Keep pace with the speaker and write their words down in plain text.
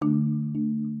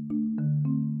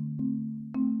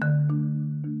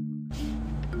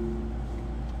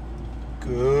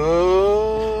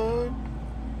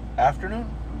afternoon.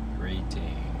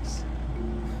 Greetings.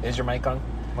 Is your mic on?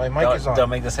 My mic is on. Don't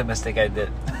make the same mistake I did.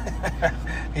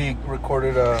 He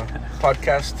recorded a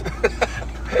podcast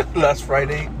last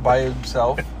Friday by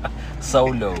himself.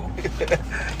 Solo.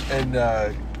 And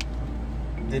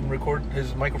didn't record.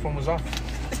 His microphone was off.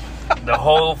 The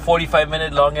whole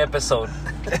 45-minute long episode.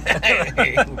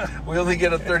 Hey, we only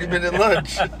get a 30-minute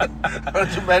lunch. How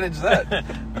did you manage that?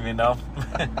 You know?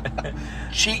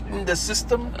 Cheating the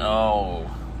system? Oh,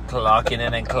 clocking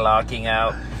in and clocking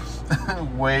out.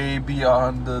 Way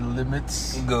beyond the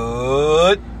limits.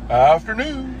 Good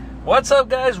Afternoon. What's up,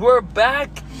 guys? We're back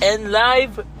and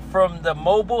live from the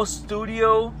mobile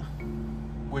studio.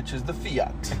 Which is the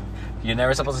Fiat. You're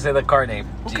never supposed to say the car name.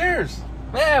 Who cares?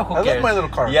 Yeah, who cares? I love my little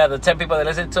car. Yeah, the 10 people that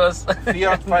listen to us.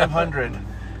 Fiat 500.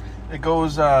 It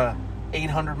goes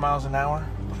 800 miles an hour.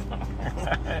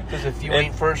 Because if you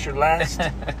ain't first, you're last.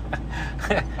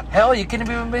 Hell, you can't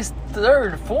even miss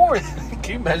third, fourth.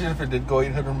 Can you imagine if it did go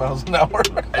 800 miles an hour?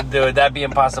 Dude, that'd be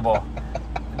impossible.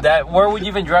 Where would you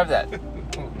even drive that?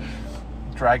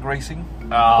 Drag racing.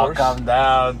 Oh, calm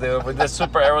down, dude. With this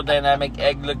super aerodynamic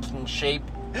egg-looking shape.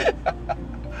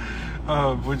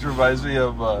 Which reminds me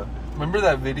of... remember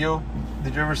that video?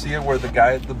 Did you ever see it where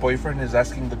the boyfriend is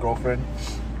asking the girlfriend?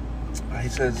 He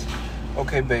says,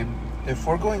 okay, babe, if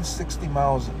we're going 60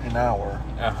 miles an hour,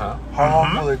 how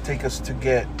long will it take us to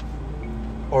get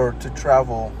or to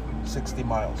travel 60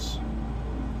 miles?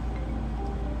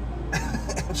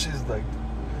 And she's like,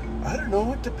 I don't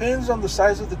know, it depends on the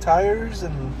size of the tires.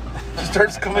 And she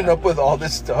starts coming up with all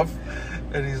this stuff.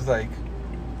 And he's like,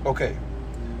 okay,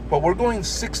 but we're going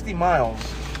 60 miles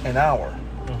an hour.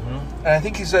 And I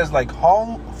think he says, like,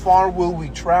 how far will we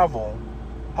travel?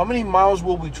 How many miles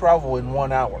will we travel in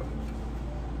 1 hour?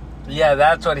 Yeah,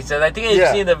 that's what he said. I think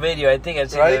I've seen the video. The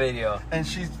video. And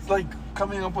she's, like,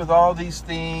 coming up with all these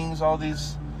things, all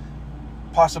these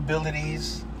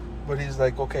possibilities. But he's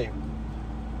like, okay,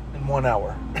 in 1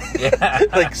 hour. Yeah.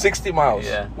 Like 60 miles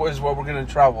is what we're going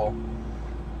to travel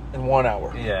in 1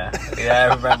 hour. Yeah,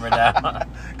 I remember now.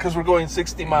 Because we're going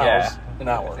 60 miles an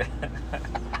hour.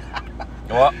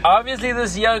 Well, obviously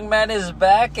this young man is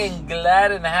back and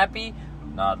glad and happy.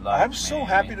 Not like I'm so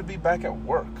happy to be back at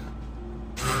work.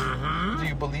 Do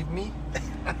you believe me?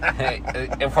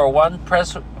 If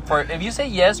you say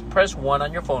yes, press 1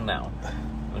 on your phone now.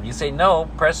 If you say no,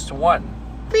 press 1.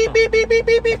 Beep, beep, beep, beep,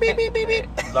 beep, beep, beep, beep,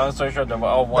 beep. Long story short, there were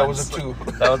all ones. That was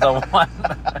a 2. That was a 1.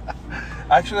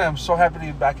 Actually, I'm so happy to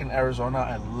be back in Arizona.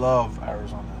 I love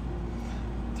Arizona.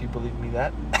 Do you believe me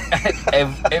that?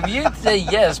 if you say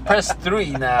yes, press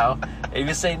 3 now. If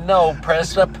you say no,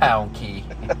 press the pound key.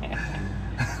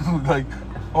 Like,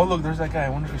 oh look, there's that guy. I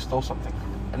wonder if he stole something.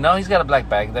 No, he's got a black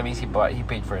bag. That means he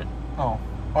paid for it. Oh,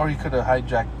 or he could have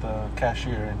hijacked the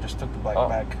cashier and just took the black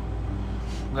bag.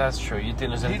 That's true. You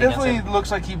think there's anything? He definitely looks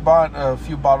like he bought a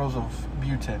few bottles of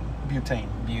butane.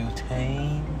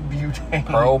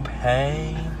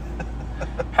 Propane.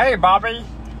 Hey, Bobby.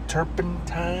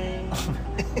 Turpentine.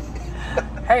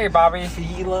 Hey, Bobby.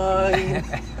 Feline.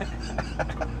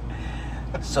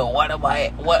 So what do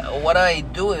I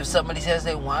do if somebody says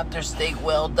they want their steak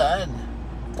well done?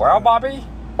 Well, Bobby,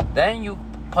 then you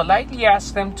politely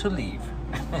ask them to leave.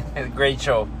 Great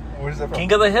show. Where's that from?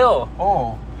 King of the Hill.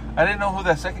 Oh, I didn't know who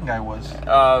that second guy was.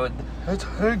 It's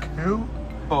Hank Hill.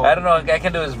 Oh. I don't know. I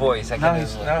can do his voice. Now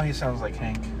he sounds like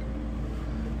Hank.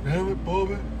 Damn it,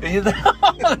 Bobby.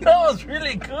 That was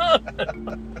really good.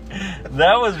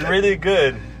 That was really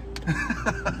good.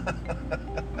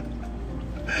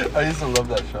 I used to love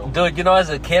that show. Dude, you know, as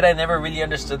a kid, I never really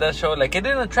understood that show. Like, it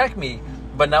didn't attract me.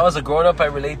 But now as a grown-up, I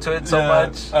relate to it so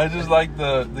much. I just like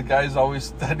the guys always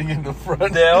standing in the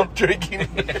front drinking.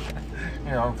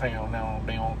 You know,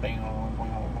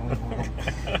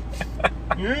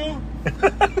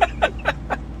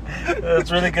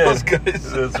 That's really good. Those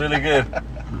guys. That's really good.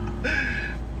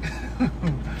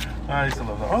 I used to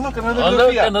love that. Oh, look,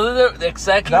 another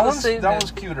exactly the same. That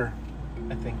one's cuter,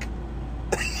 I think.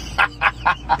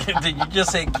 Did you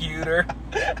just say cuter?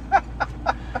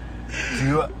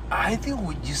 I think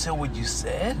you said what you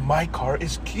said. My car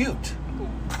is cute.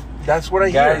 That's what I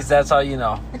hear. Guys, that's how you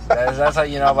know. That's how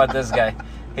you know about this guy.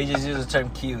 He just used the term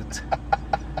cute.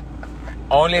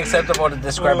 Only acceptable to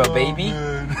describe a baby.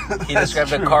 Man. He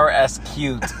described the car as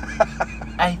cute.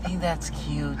 I think that's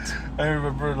cute. I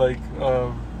remember, like,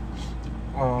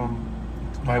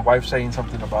 my wife saying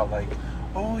something about, like,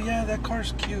 oh yeah, that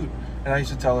car's cute. And I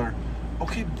used to tell her,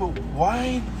 okay, but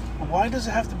why does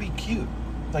it have to be cute?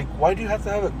 Like, why do you have to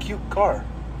have a cute car?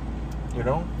 You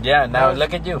know? Yeah, now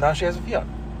look at you. Now she has a Fiat.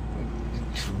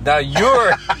 Now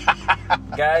you're...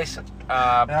 Guys,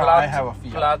 Now I have a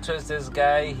Fiat. Plot twist, this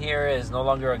guy here is no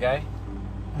longer a guy.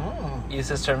 Mm. He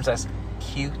uses terms as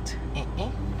cute.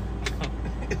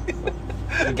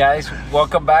 Guys,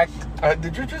 welcome back.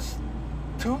 Did you just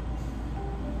toot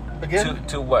again?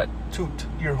 To what? Toot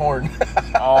your horn.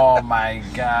 Oh my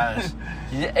gosh.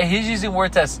 He's using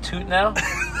words as toot now.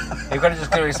 He could have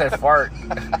just clearly said fart.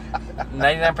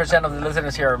 99% of the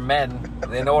listeners here are men.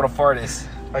 They know what a fart is.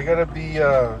 I gotta be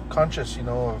conscious,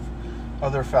 of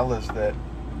other fellas that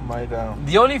might.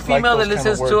 The only female like that those kind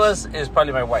of listens to words. us is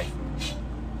probably my wife.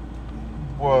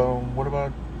 Well, what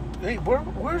about? Hey,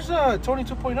 where's Tony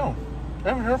 2.0? I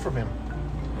haven't heard from him.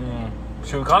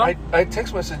 Should we call him? I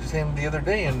text messaged him the other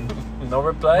day and No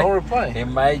reply? no reply. He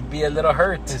might be a little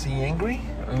hurt. Is he angry?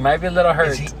 He might be a little hurt.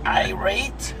 Is he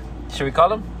irate? Should we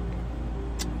call him?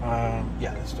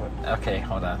 Yeah, let's do it. Okay,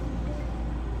 hold on.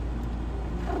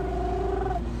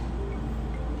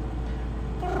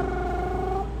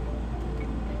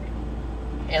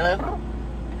 Hello?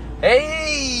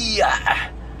 Hey!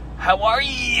 How are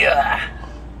you?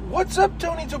 What's up,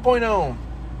 Tony 2.0?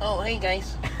 Oh, hey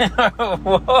guys.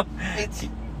 Whoa. It's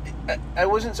I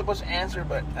wasn't supposed to answer,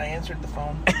 but I answered the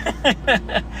phone.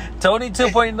 Tony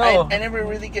 2.0. I never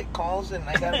really get calls, and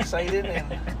I got excited, and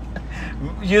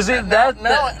You see, now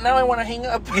I want to hang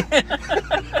up.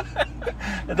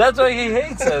 that's why he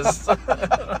hates us.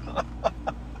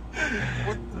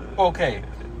 Okay,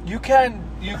 you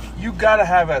gotta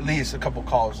have at least a couple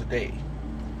calls a day.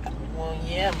 Well,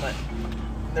 yeah, but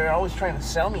they're always trying to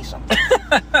sell me something.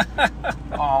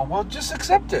 Oh, well, just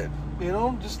accept it.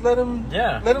 Just let him.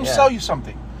 Yeah, Let him yeah. sell you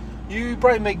something. You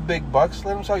probably make big bucks.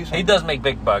 Let him sell you something. He does make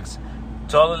big bucks.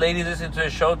 To all the ladies listening to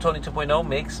his show, Tony 2.0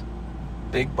 makes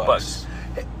big bucks.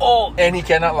 Oh, and he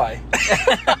cannot lie.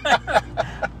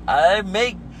 I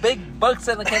make big bucks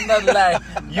and I cannot lie.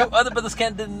 You other brothers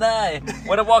can't deny.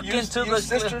 When I walk into you the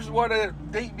sisters want to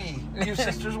date me. You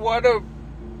sisters want to.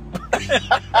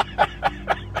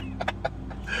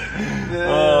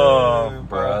 Oh,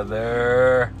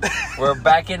 brother. We're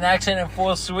back in action in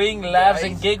full swing, laughs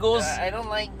and giggles. I don't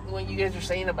like what you guys are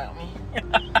saying about me.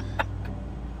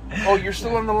 Oh, you're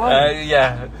still on the line.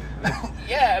 Yeah.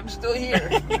 Yeah, I'm still here.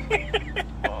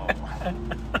 Oh.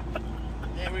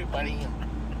 Everybody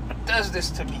does this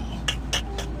to me.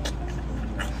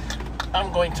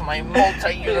 I'm going to my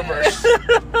multi-universe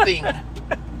thing.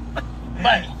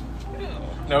 Bye.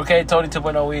 Okay, Tony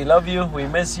 2.0, we love you. We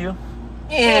miss you.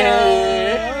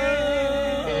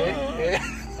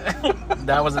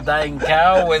 That was a dying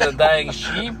cow with a dying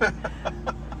sheep.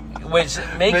 Which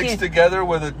Mixed together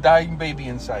with a dying baby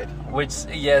inside. Which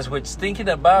thinking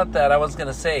about that, I was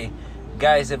gonna say,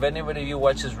 guys, if anybody of you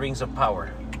watches Rings of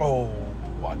Power, Oh,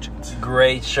 watch it.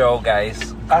 great show,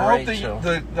 guys. I Great show.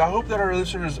 hope that our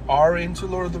listeners are into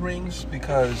Lord of the Rings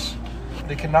because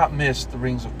they cannot miss the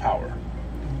Rings of Power.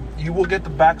 You will get the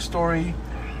backstory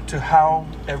to how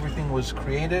everything was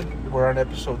created. We're on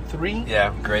episode 3.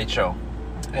 Yeah, great show.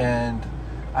 And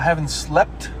I haven't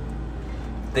slept.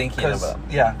 Thinking about.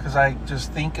 Yeah, because I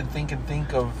just think of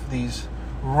these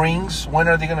rings. When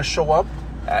are they going to show up?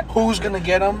 Who's going to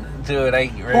get them? Dude,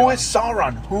 Who is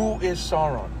Sauron?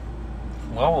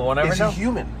 Well, we'll never Is know. he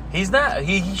human? He's not.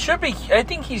 He should be. I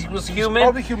think he was He's human.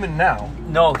 probably human now.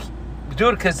 No,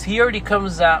 dude, because he already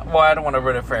comes out. Well, I don't want to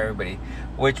ruin it for everybody.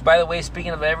 Which, by the way,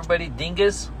 speaking of everybody,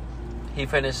 Dingus, he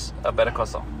finished a Better Call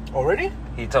Saul. Already?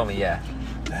 He told me, yeah.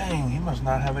 Dang, he must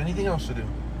not have anything else to do.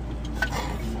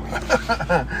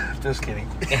 Just kidding.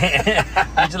 You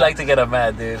just like to get him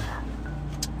mad, dude.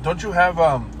 Don't you have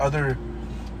other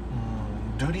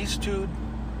duties to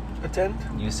attend?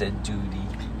 You said duty.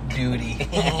 Duty.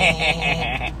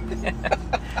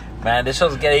 Man, this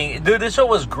show's getting... Dude, this show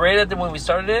was great when we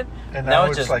started it. And now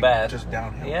it's just like bad. just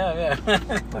downhill. Yeah.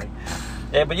 Like,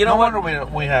 Yeah, but you know no what? wonder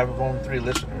we have only 3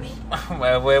 listeners.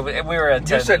 Well, we were at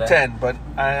 10. You said today. 10, but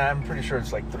I'm pretty sure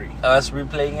it's like 3. Us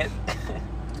replaying it.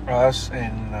 Us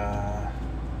and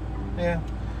yeah,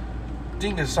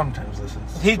 Dingus sometimes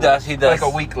listens. He does. Like a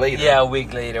week later. Yeah, a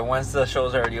week later. Once the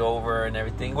show's already over and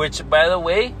everything. Which, by the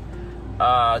way,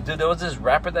 dude, there was this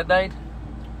rapper that died.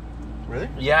 Really?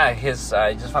 Yeah,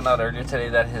 I just found out earlier today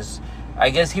that I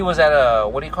guess he was at a,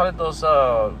 what do you call it? Those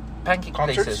pancake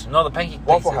Concerts? places. No, the pancake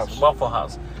Waffle places. House. Waffle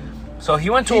House. So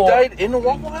he went to... He died in a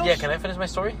Waffle House? Yeah, can I finish my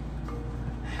story?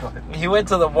 Go ahead. He went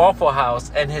to the Waffle House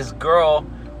and his girl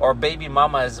or baby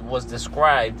mama as was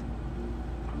described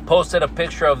posted a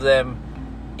picture of them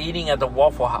eating at the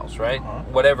Waffle House, right? Uh-huh.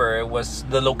 Whatever, it was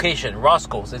the location,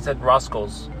 Roscoe's. It said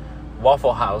Roscoe's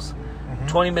Waffle House.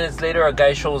 20 minutes later, a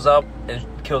guy shows up and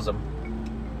kills him.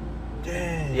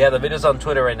 Dang. Yeah, the video's on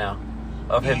Twitter right now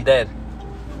of him dead.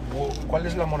 ¿Cuál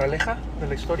es la moraleja de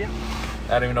la historia?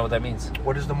 I don't even know what that means.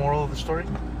 What is the moral of the story?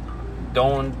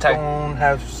 Don't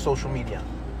have social media.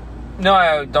 No,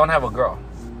 I don't have a girl.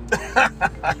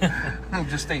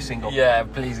 Just stay single. Yeah,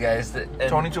 please, guys.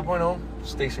 Tony 2.0,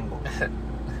 stay single.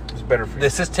 It's better for you.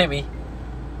 This is Timmy.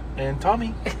 And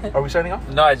Tommy. Are we signing off?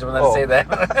 No, I just wanted to say that.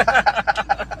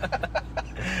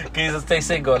 Can you just stay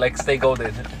single, like stay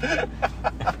golden?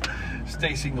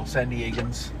 Stay single, San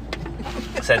Diegans.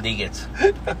 San Diegans.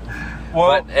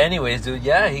 Well, But anyways, dude,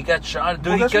 yeah, he got shot.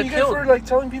 Dude, that's he what got you killed. get for like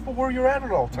telling people where you're at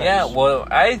all times. Yeah, well,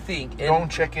 I think... Don't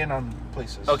check in on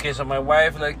places. Okay, so my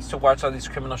wife likes to watch all these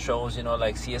criminal shows, you know,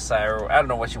 like CSI, or I don't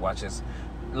know what she watches.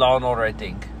 Law and Order, I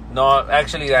think. No,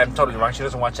 actually, I'm totally wrong. She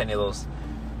doesn't watch any of those.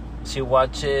 She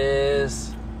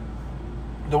watches...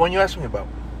 The one you asked me about.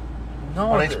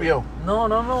 No, On HBO. No.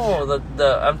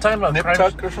 I'm talking about Nip crime,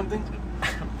 Tuck or something?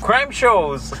 crime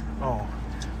shows. Oh.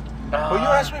 Well, you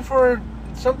asked me for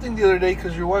something the other day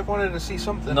because your wife wanted to see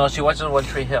something. No, she watches One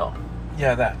Tree Hill.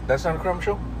 Yeah, that's not a crime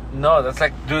show? No, that's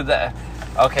like, dude, that...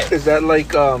 Okay. Is that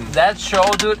like, That show,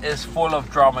 dude, is full of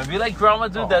drama. If you like drama,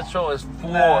 dude, that show is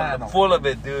full of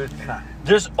it, dude. Nah.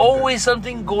 There's always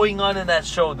something going on in that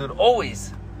show, dude.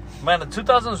 Always. Man, the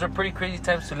 2000s were pretty crazy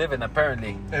times to live in,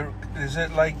 apparently. Is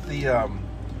it like the,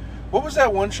 what was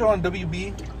that one show on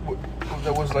WB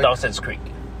that was like... Dawson's Creek.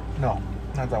 No,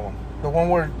 not that one. The one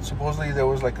where supposedly there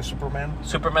was like a Superman?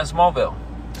 Superman Smallville.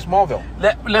 Smallville.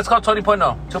 Let's call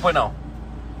 2.0.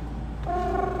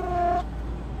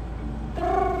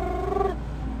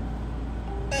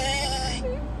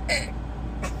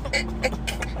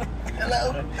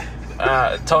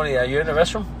 Hello? Tony, are you in the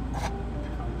restroom?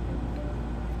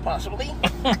 Possibly.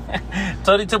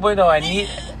 Tony 2.0,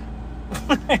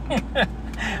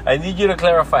 I need you to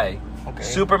clarify. Okay.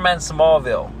 Superman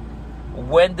Smallville.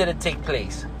 When did it take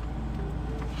place?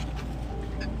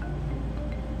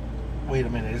 Wait a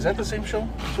minute. Is that the same show?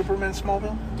 Superman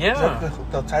Smallville? Yeah. Is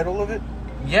that the title of it?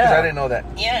 Yeah. 'Cause I didn't know that.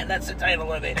 Yeah, that's the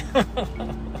title of it.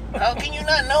 How can you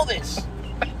not know this?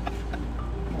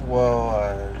 Well,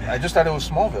 I just thought it was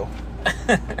Smallville.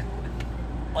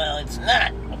 Well, it's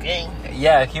not, okay?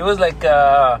 Yeah, he was like,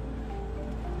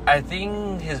 I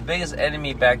think his biggest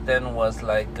enemy back then was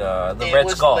like the Red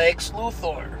Skull. It was Lex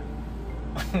Luthor.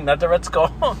 Not the Red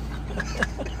Skull.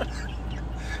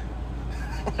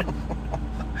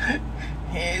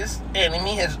 His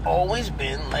enemy has always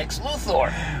been Lex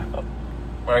Luthor.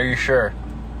 Are you sure?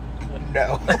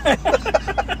 No.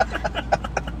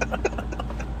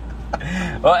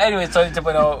 Well, anyway, Tony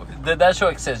 2.0, did that show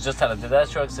exist? Just tell us, did that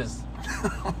show exist?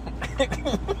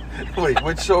 Wait,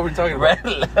 which show are we talking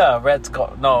about? Red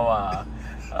Skull. No,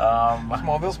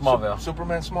 Smallville? Smallville.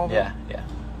 Superman Smallville? Yeah.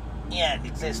 Yeah, it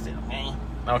existed, okay?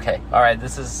 Okay, all right,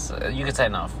 this is, you can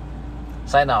sign off.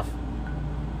 Sign off.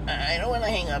 I don't want to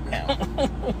hang up now.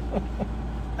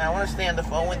 I want to stay on the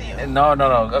phone with you. No.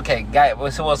 Okay, guy,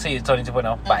 we'll see you, Tony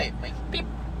 2.0. Bye. Okay, bye. Beep.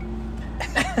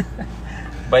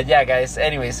 But yeah, guys,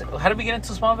 anyways, how did we get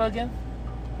into Smallville again?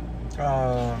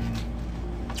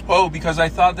 Because I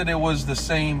thought that it was the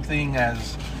same thing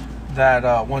as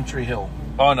that One Tree Hill.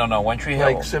 Oh, no, One Tree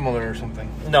Hill. Like similar or something.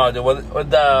 No,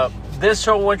 this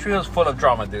show, One Tree Hill, is full of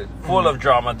drama, dude. Full of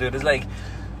drama, dude. It's like,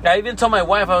 I even told my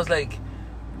wife, I was like,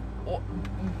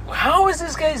 how is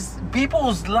this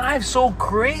people's lives so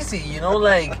crazy, you know,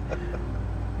 like...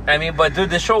 I mean, but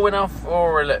dude, the show went out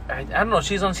for, I don't know,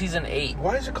 she's on season 8.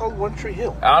 Why is it called One Tree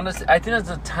Hill? Honestly, I think that's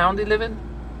the town they live in.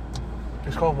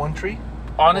 It's called One Tree?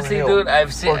 Honestly, dude,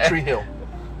 I've seen... Or Tree Hill.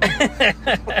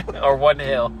 Or One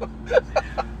Hill.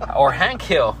 Or Hank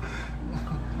Hill.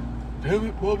 Damn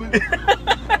it, Bobby. You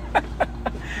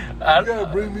gotta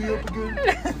bring me up again.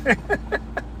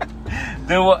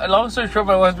 Dude, long story short,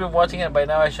 my wife's been watching it. By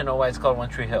now, I should know why it's called One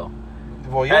Tree Hill.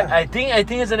 Well, yeah. I think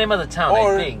it's the name of the town.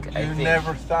 Or I think.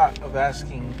 never thought of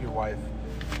asking your wife,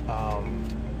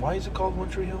 why is it called One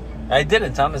Tree Hill? I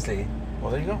didn't, honestly.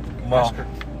 Well, there you go. Well, Ask her.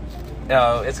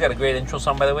 It's got a great intro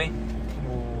song, by the way.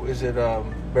 Is it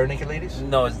Bare Naked Ladies?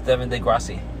 No, it's Devin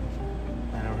DeGrassi.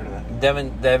 I never heard of that.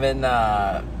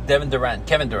 Devin Durant.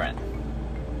 Kevin Durant.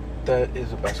 That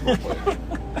is a basketball player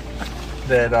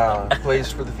that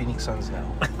plays for the Phoenix Suns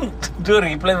now. Dude,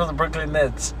 he plays for the Brooklyn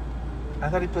Nets. I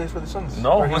thought he plays for the Suns.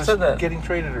 No, Or he who was said that? Getting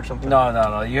traded or something.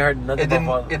 No. You heard nothing It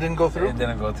didn't go through? It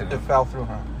didn't go through. It fell through,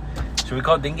 huh? Should we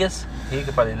call Dingus? He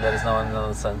could probably let us know on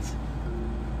the Suns.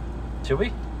 Should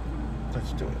we?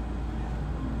 Let's do it.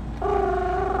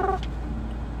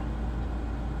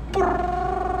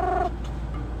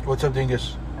 What's up,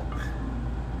 Dingus?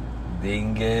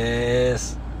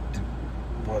 Dingus.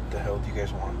 What the hell do you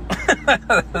guys want?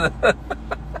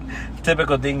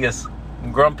 Typical Dingus.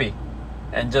 Grumpy.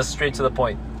 And just straight to the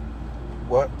point.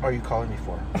 What are you calling me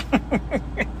for?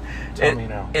 Tell me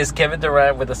now. Is Kevin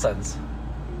Durant with the Suns?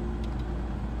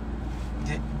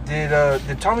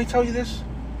 Did Tommy tell you this?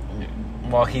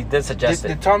 Well, he did suggest it.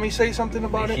 Did Tommy say something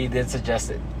about it? He did suggest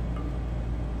it.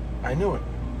 I knew it.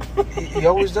 He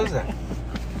always does that.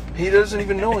 He doesn't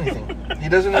even know anything. He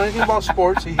doesn't know anything about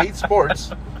sports. He hates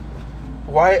sports.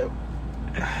 Why?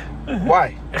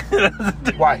 Why?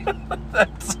 Why?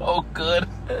 That's so good.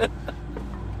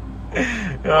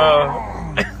 You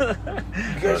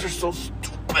guys are so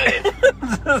stupid.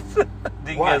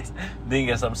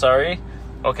 Dingus, I'm sorry.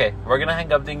 Okay, we're gonna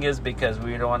hang up Dingus because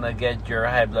we don't want to get your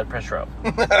high blood pressure up.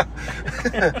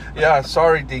 Yeah,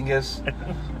 sorry, Dingus.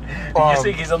 You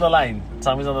see, he's on the line.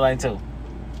 Tommy's on the line too.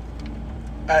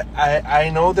 I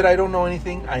know that I don't know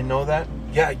anything. I know that.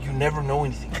 Yeah, you never know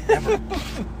anything. Never.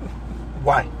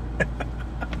 Why?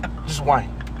 Just why?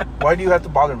 Why do you have to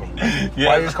bother me? Yeah.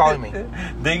 Why are you calling me?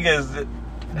 Dingus.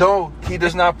 No, he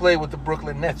does not play with the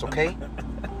Brooklyn Nets, okay?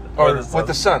 Or with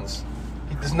the Suns.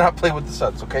 He does not play with the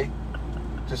Suns, okay?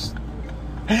 Just...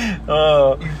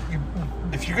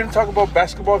 if you're going to talk about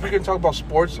basketball, if you're going to talk about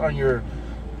sports on your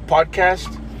podcast,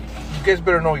 you guys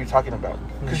better know what you're talking about.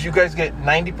 Because you guys get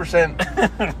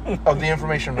 90% of the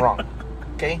information wrong.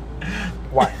 Okay?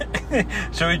 Why?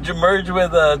 Should we merge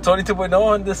with Tony 2.0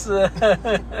 on this?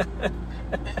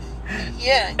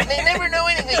 Yeah, they never know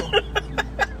anything.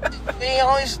 They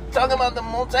always talk about the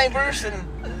multiverse, and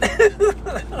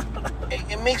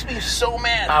it makes me so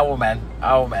mad. Owlman.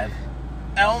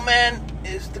 Owlman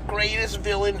is the greatest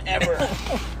villain ever.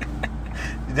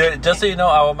 Just so you know,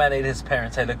 Owlman ate his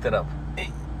parents. I looked it up.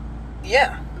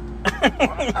 Yeah.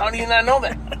 How do you not know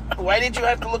that? Why did you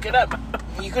have to look it up?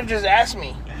 You could have just asked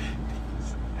me.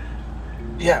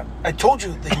 Yeah, I told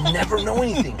you, they never know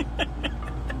anything.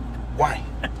 Why?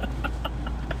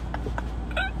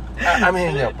 I'm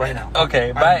hanging up right now.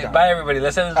 Okay, bye everybody.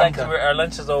 Let's end this line because our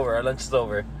lunch is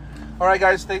over. All right,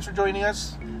 guys, thanks for joining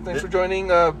us. Thanks for joining.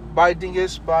 Bye,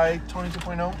 Dingus. Bye, Tony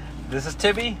 2.0. This is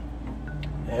Tibby.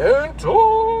 And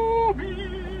Toby.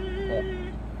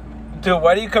 Dude,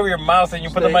 why do you cover your mouth and you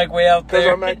put the mic way out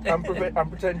there? Because I'm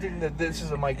pretending that this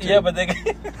is a mic too. Yeah, but they...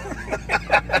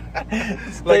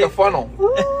 like a funnel.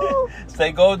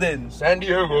 Stay golden. San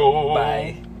Diego.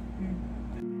 Bye.